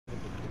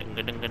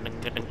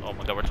Oh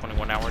my god, we're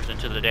 21 hours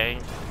into the day.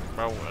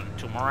 Bro,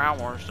 2 more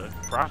hours, the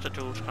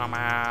prostitutes come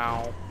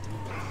out.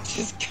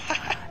 Just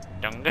got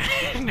 2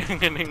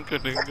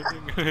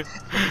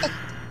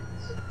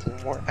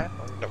 more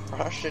hours. The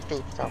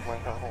prostitutes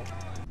coming home.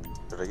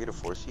 Did I get a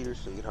 4-seater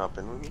so you can hop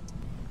in with me?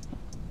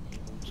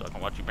 So I can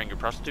watch you bang your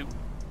prostitute?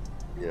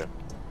 Yeah.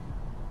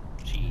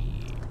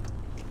 Gee.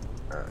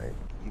 Alright,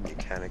 you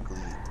mechanically.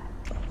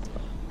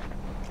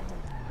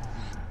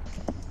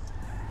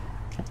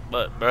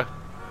 But, bruh.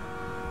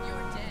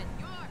 You're dead.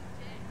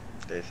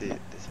 That's it.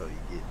 That's all you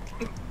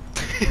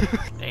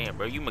get. Damn,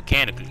 bro, you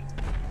mechanically.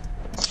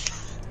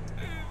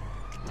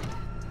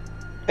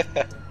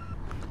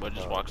 But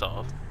just walks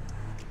off.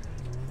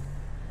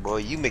 Boy,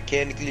 you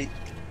mechanically. He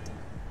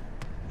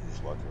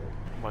just walks away.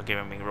 Well,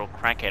 giving me real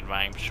crackhead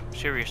vibes.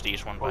 Serious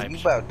these one Oh, you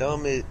vibes. about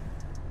dumb it.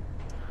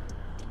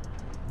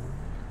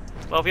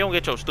 Well, if you don't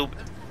get your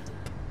stupid.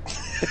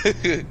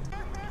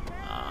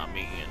 I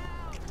mean.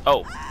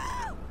 Oh.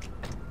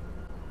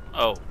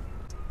 Oh.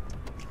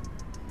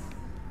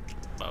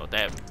 Well,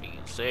 that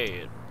being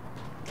said.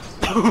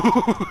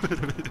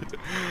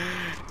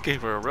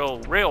 Gave her a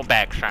real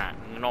back shot.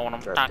 You know what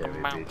I'm talking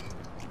about? Bitch.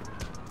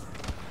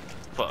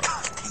 Fuck.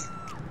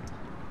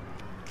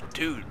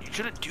 Dude, you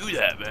shouldn't do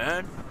that,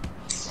 man.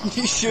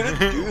 You shouldn't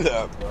do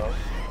that, bro.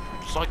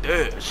 Just like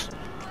this.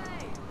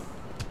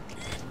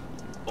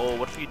 Oh,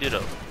 what if you did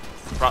a...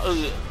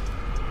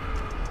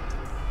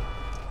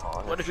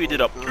 What if you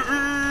did a...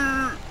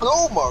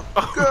 Oh my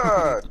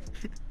god!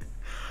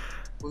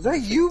 Was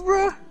that you,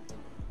 bro?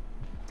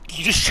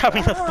 You just shot me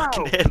in the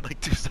fucking head like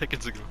 2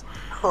 seconds ago.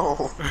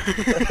 Oh.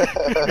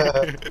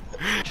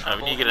 I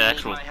mean, you get an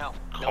actual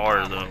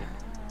car, though.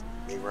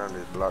 They around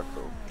this block,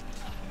 though.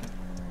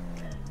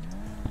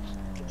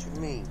 What you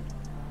mean?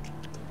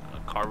 A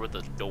car with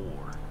a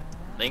door.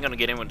 They ain't gonna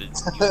get in with the... You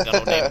ain't got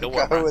no damn door,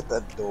 Car bro. with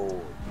a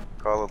door.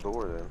 Call a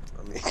door, then.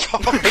 I mean,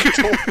 call a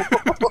door.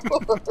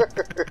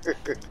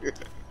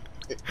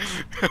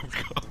 Oh,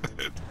 God.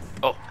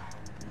 Oh.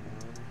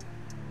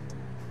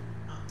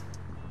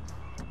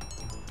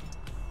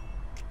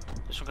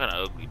 This one kinda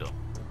ugly, though.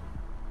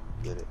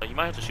 Get it. You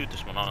might have to shoot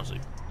this one, honestly.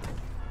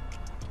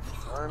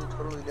 I'm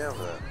totally down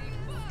for that.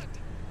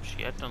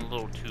 She acting a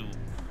little too...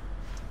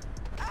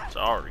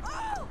 Sorry.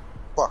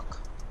 Fuck.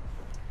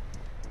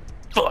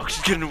 Fuck,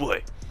 she's getting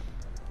away.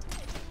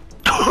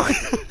 I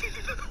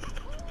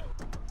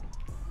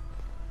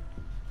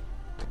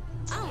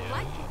don't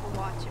like people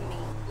watching me.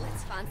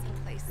 Let's find some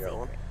place Got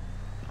one? safe.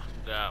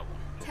 Got one.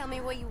 Tell me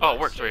what you Oh, want.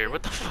 it works right here.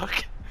 What the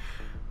fuck?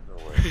 No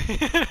way.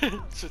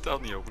 Just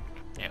out in the open.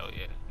 Hell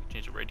yeah.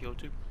 Change the radio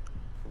too.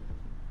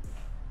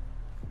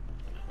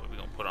 What we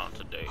gonna put on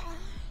today?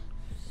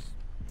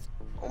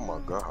 Oh my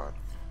god.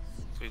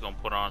 We gonna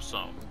put on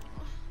some.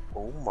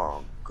 Oh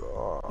my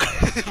god.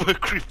 We're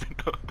creeping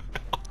up.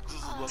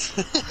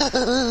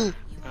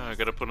 I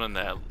gotta put on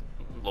that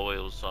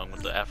Loyal song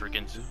with the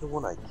Africans. This is the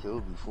one I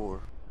killed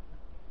before.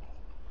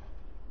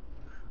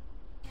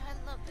 Yeah, I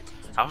love the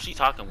taste. How's she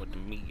talking with the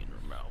meat in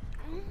her mouth?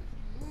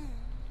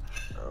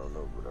 I don't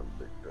know, but I'm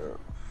picked up.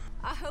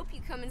 I hope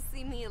you come and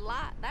see me a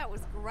lot. That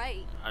was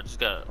great. I just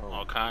got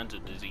all kinds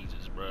of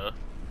diseases, bruh.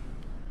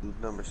 Dude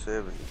number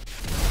 70.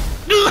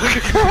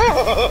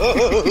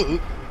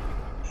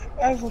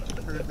 I want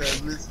to heard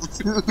that listen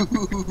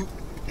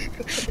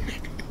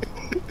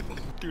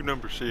Dude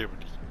number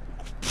 70.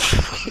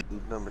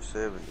 Dude number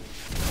 70.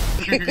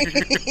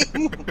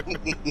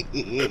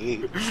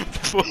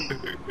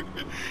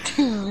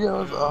 That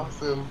was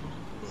awesome.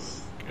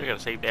 I gotta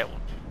save that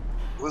one.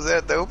 Was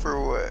that dope or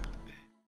what?